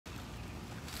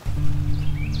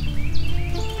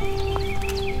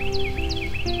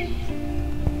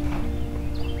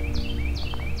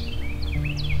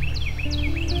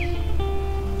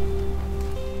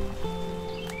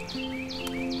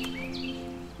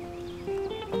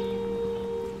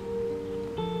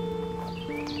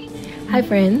Hi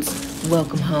friends,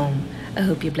 welcome home. I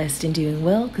hope you're blessed and doing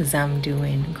well because I'm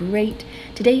doing great.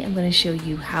 Today I'm going to show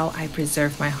you how I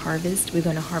preserve my harvest. We're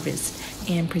going to harvest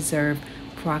and preserve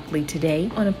broccoli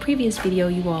today. On a previous video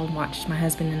you all watched my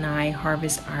husband and I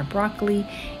harvest our broccoli,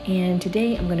 and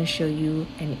today I'm going to show you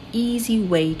an easy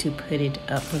way to put it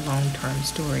up for long-term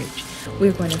storage.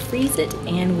 We're going to freeze it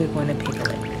and we're going to pickle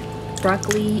it.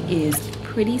 Broccoli is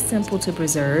pretty simple to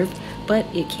preserve, but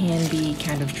it can be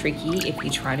kind of tricky if you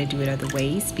try to do it other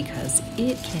ways because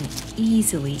it can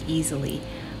easily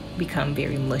become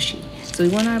very mushy. So we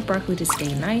want our broccoli to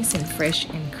stay nice and fresh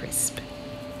and crisp.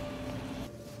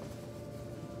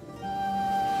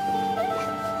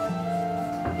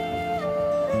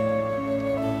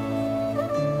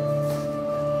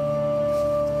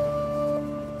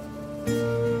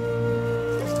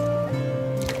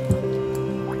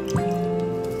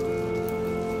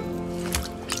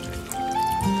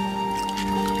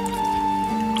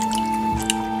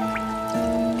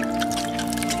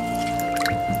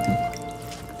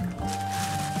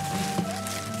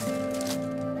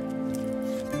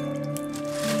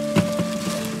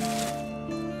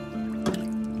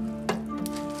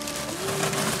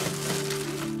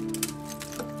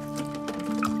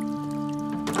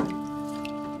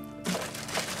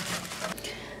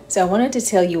 So I wanted to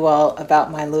tell you all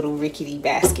about my little rickety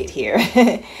basket here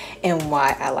and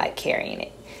why I like carrying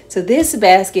it. So this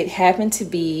basket happened to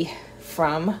be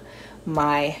from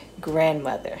my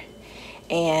grandmother,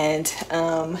 and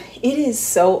it is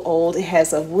so old. It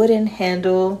has a wooden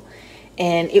handle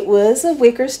and it was a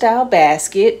wicker style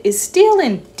basket. It's still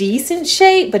in decent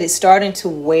shape, but it's starting to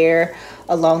wear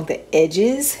along the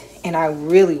edges, and I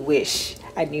really wish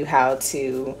I knew how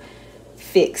to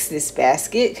fix this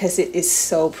basket because it is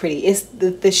so pretty. It's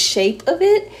the shape of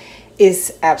it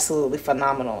is absolutely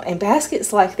phenomenal, and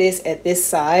baskets like this at this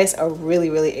size are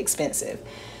really expensive.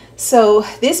 So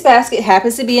this basket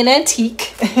happens to be an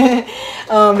antique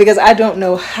because I don't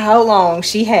know how long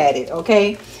she had it,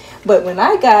 okay? But when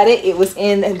I got it, it was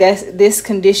in this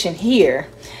condition here,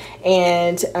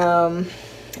 and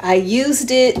I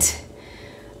used it.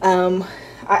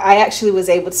 I actually was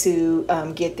able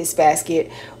to get this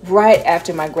basket right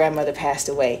after my grandmother passed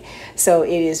away. So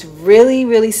it is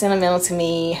really sentimental to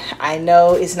me. I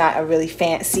know it's not a really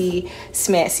fancy,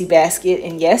 smancy basket,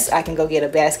 and yes, I can go get a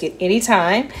basket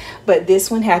anytime, but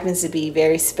this one happens to be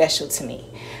very special to me.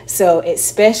 So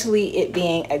especially it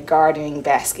being a gardening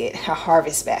basket, a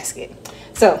harvest basket.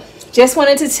 So just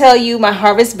wanted to tell you my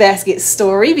harvest basket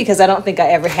story because I don't think I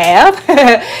ever have.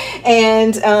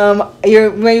 And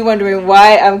you're maybe wondering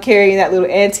why I'm carrying that little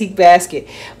antique basket,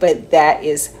 but that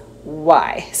is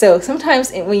why. So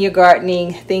sometimes when you're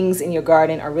gardening, things in your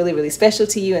garden are really special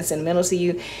to you and sentimental to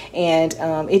you, and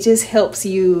it just helps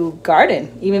you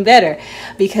garden even better,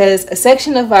 because a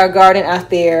section of our garden out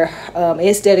there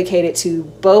is dedicated to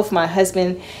both my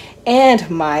husband and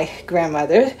my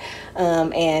grandmother.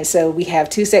 And so we have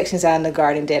two sections out in the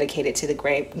garden dedicated to the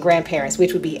grandparents,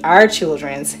 which would be our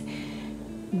children's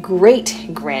great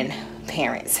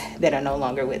grandparents that are no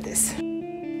longer with us.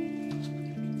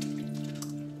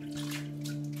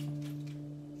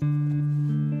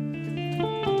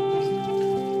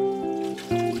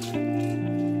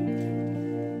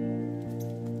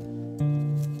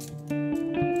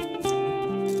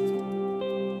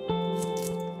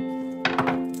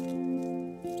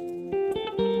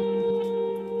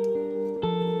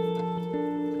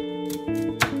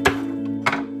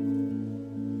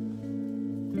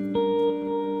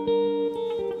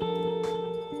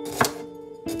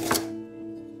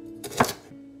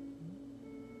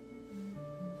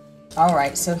 All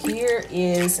right, so here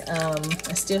is,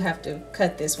 I still have to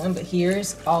cut this one, but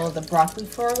here's all of the broccoli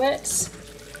florets.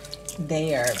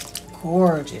 They are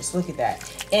gorgeous, look at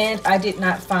that. And I did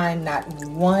not find not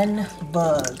one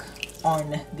bug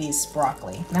on this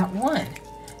broccoli, not one.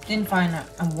 Didn't find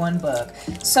not one bug.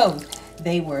 So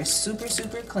they were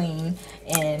super clean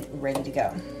and ready to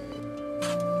go.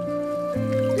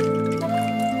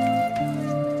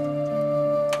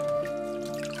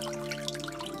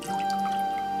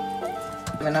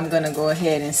 And I'm going to go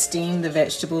ahead and steam the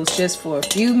vegetables just for a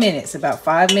few minutes, about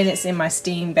 5 minutes in my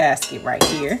steam basket right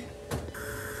here.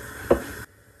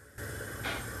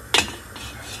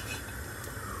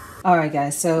 Alright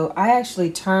guys, so I actually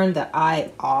turned the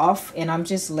eye off and I'm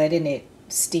just letting it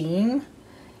steam,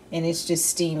 and it's just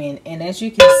steaming, and as you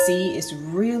can see it's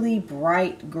really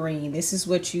bright green. This is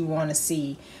what you want to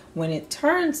see when it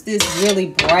turns this really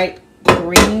bright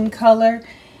green color.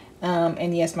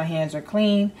 And yes, my hands are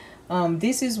clean.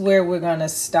 This is where we're gonna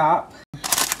stop.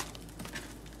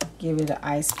 give it an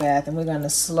ice bath, and we're going to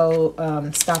stop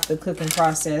the cooking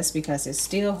process because it's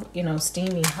still, you know,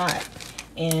 steaming hot.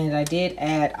 And I did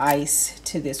add ice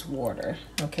to this water,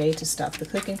 okay, to stop the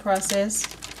cooking process.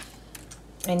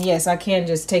 And yes, I can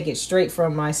just take it straight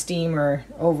from my steamer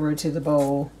over to the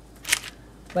bowl.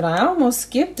 But I almost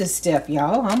skipped a step,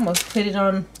 y'all. I almost put it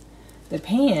on the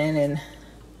pan and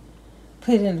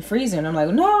put it in the freezer. And I'm like,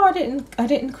 no, I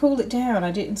didn't cool it down.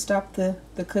 I didn't stop the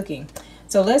cooking.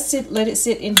 So let it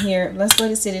sit in here. Let's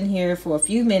let it sit in here for a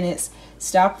few minutes.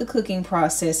 Stop the cooking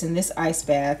process in this ice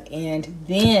bath, and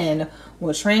then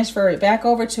we'll transfer it back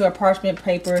over to our parchment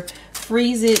paper,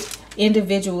 freeze it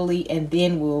individually, and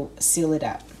then we'll seal it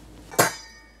up.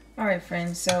 All right,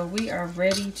 friends, so we are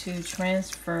ready to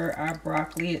transfer our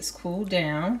broccoli. It's cooled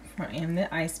down in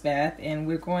the ice bath, and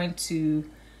we're going to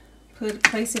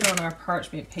place it on our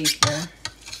parchment paper.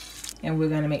 And we're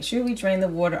going to make sure we drain the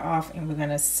water off, and we're going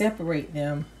to separate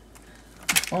them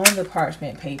on the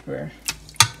parchment paper,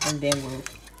 and then we'll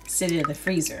sit it in the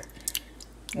freezer.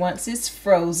 Once it's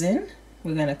frozen,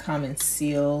 we're going to come and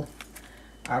seal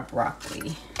our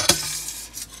broccoli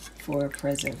for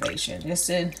preservation.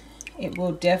 It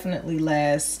will definitely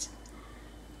last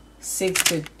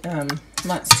 6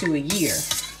 months to a year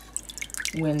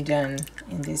when done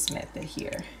in this method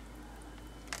here.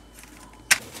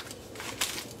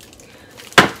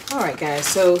 Alright guys,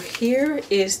 so here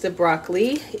is the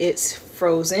broccoli. It's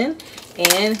frozen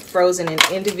and frozen in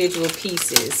individual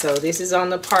pieces. So this is on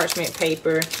the parchment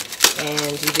paper,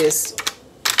 and you just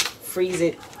freeze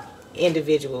it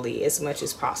individually as much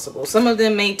as possible. Some of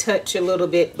them may touch a little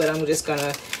bit, but I'm just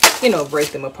gonna, you know,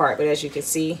 break them apart. But as you can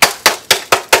see,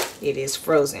 it is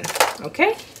frozen.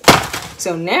 Okay,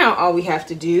 so now all we have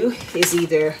to do is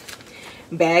either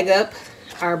bag up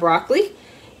our broccoli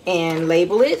and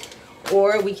label it,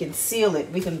 or we can seal it.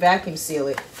 We can vacuum seal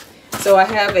it. So I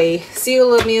have a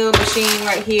seal-a-meal machine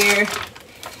right here,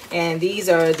 and these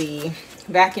are the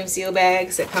vacuum seal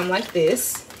bags that come like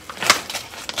this.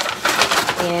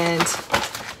 And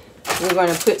we're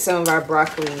going to put some of our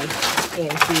broccoli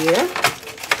in here,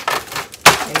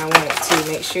 and I want it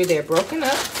to make sure they're broken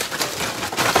up.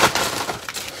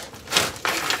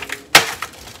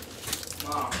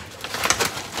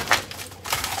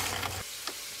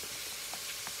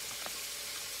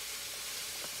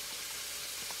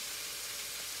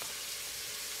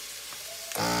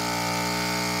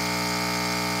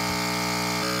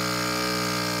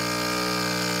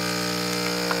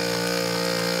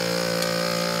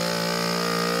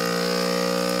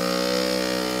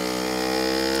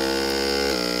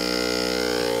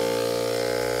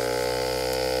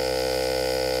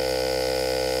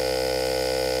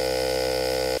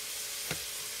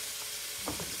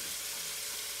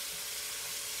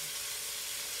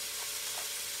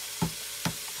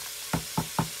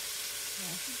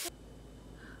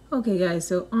 Okay guys,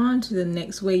 so on to the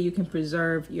next way you can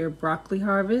preserve your broccoli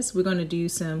harvest. We're going to do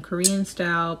some Korean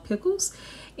style pickles,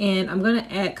 and I'm going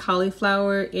to add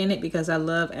cauliflower in it because I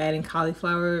love adding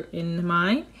cauliflower in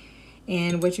mine.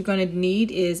 And what you're going to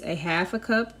need is a 1/2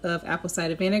 cup of apple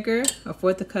cider vinegar, a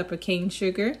 1/4 cup of cane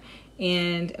sugar,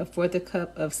 and a 1/4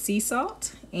 cup of sea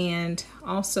salt, and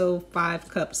also 5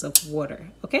 cups of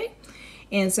water. Okay,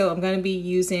 and so I'm going to be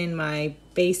using my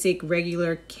basic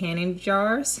regular canning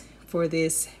jars for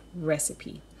this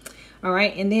recipe. All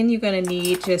right, and then you're going to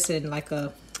need just like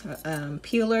a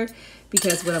peeler,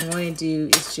 because what I'm going to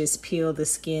do is just peel the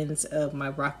skins of my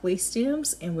broccoli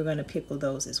stems, and we're going to pickle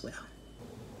those as well.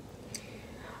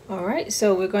 All right,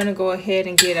 so we're going to go ahead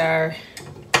and get our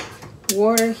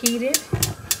water heated,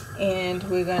 and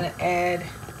we're going to add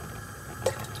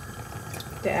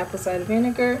the apple cider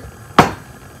vinegar,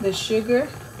 the sugar,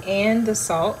 and the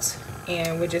salt,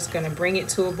 and we're just going to bring it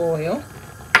to a boil.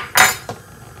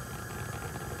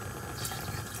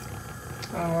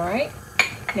 All right,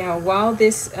 now while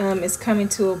this is coming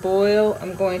to a boil,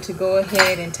 I'm going to go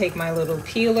ahead and take my little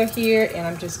peeler here, and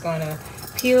I'm just going to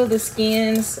peel the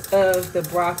skins of the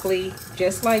broccoli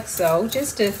just like so,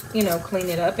 just to, you know, clean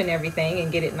it up and everything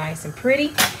and get it nice and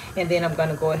pretty. And then I'm going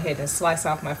to go ahead and slice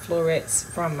off my florets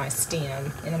from my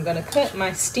stem, and I'm going to cut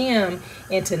my stem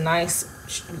into nice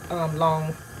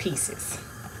long pieces.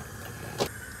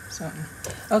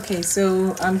 Okay,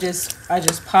 so I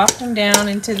just popped them down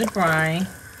into the brine,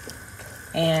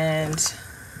 and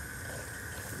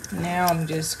now I'm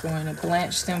just going to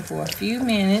blanch them for a few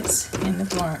minutes in the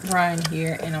brine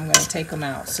here, and I'm going to take them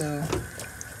out. So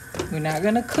we're not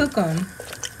going to cook them,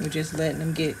 we're just letting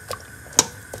them get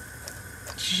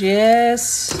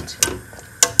just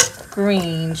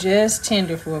green, just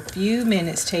tender for a few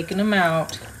minutes, taking them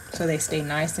out so they stay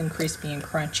nice and crispy and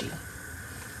crunchy.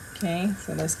 Okay,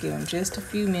 so let's give them just a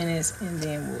few minutes and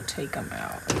then we'll take them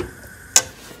out.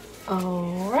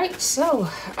 All right, so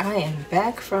I am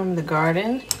back from the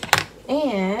garden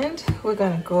and we're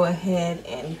gonna go ahead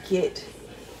and get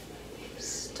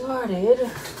started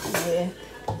with,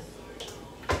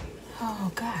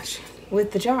 oh gosh,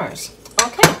 with the jars.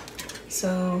 Okay,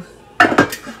 so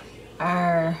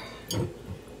our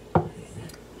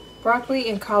broccoli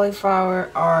and cauliflower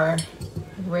are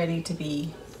ready to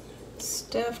be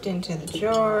stuffed into the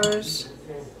jars.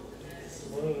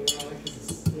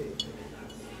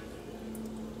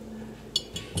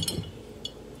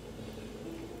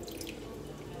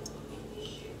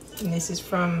 And this is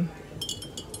from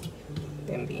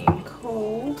them being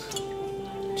cold,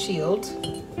 chilled.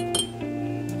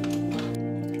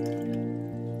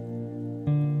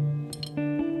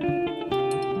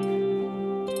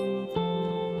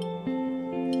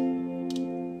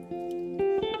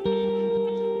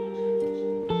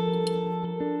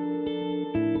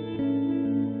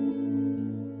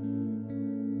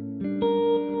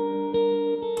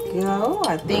 Go.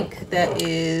 I think that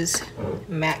is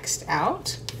maxed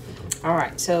out. All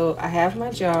right, so I have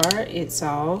my jar. It's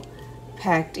all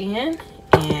packed in,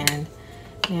 and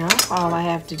now all I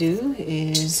have to do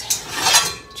is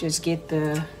just get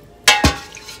the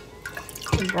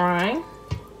brine,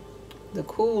 the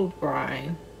cooled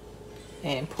brine,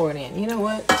 and pour it in. You know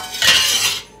what?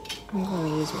 I'm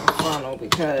going to use my funnel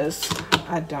because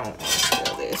I don't want to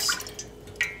spill this.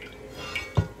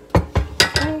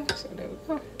 Okay, so there we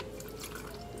go.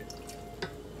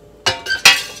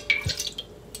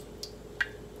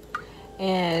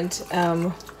 And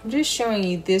I'm just showing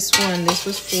you this one. This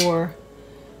was for,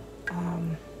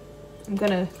 I'm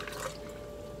gonna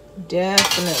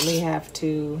definitely have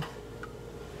to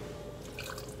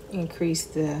increase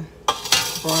the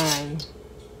brine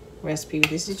recipe.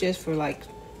 This is just for like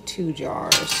 2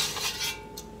 jars.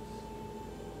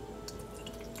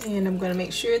 And I'm gonna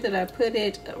make sure that I put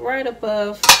it right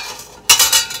above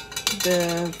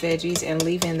the veggies and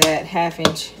leaving that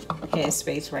 1/2-inch head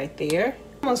space right there.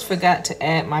 Almost forgot to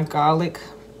add my garlic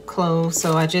cloves,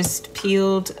 so I just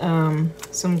peeled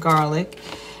some garlic,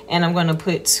 and I'm gonna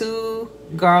put 2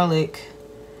 garlic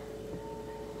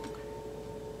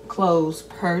cloves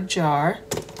per jar.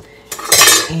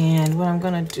 And what I'm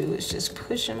gonna do is just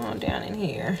push them on down in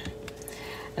here.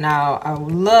 And I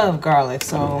love garlic,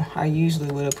 so I usually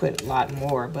would have put a lot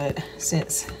more, but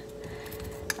since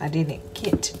I didn't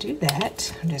get to do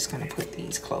that, I'm just gonna put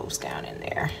these cloves down in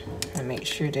there and make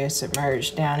sure they're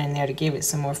submerged down in there to give it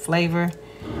some more flavor.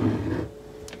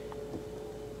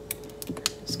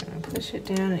 Just gonna push it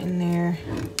down in there.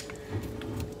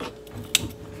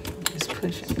 Just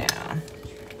push it down.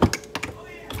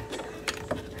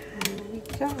 There we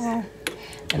go.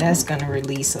 And that's gonna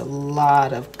release a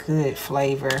lot of good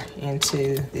flavor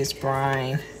into this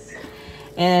brine.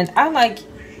 And I like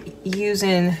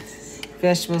using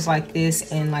vegetables like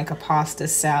this in like a pasta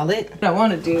salad. What I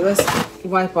want to do is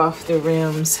wipe off the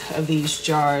rims of these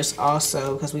jars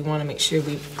also, because we want to make sure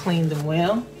we clean them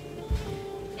well.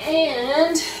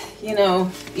 And you know,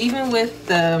 even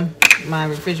with my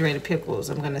refrigerated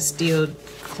pickles, I'm going to still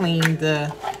clean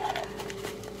the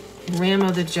rim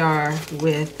of the jar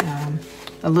with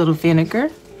a little vinegar.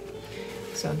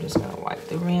 So I'm just going to wipe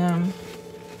the rim,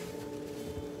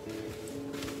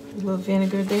 a little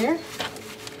vinegar there.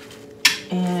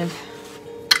 And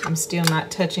I'm still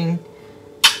not touching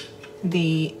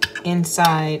the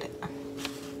inside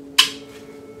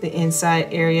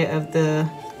area of the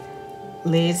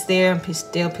lids there. I'm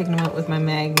still picking them up with my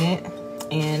magnet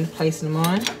and placing them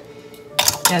on.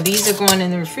 Now these are going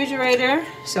in the refrigerator,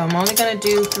 so I'm only gonna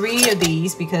do 3 of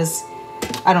these because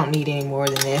I don't need any more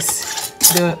than this.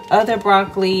 The other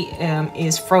broccoli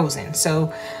is frozen,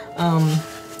 so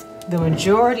the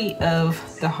majority of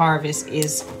the harvest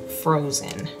is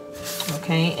frozen,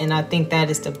 okay? And I think that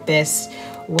is the best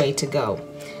way to go.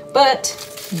 But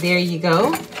there you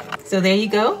go. So there you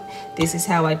go. This is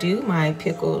how I do my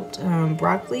pickled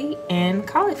broccoli and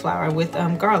cauliflower with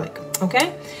garlic,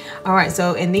 okay? All right,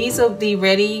 so, and these will be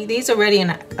ready. These are ready in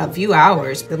a few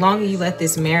hours. The longer you let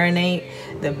this marinate,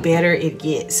 the better it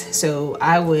gets. So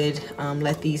I would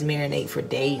let these marinate for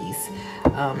days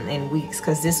and weeks,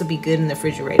 because this will be good in the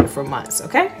refrigerator for months,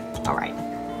 okay? All right.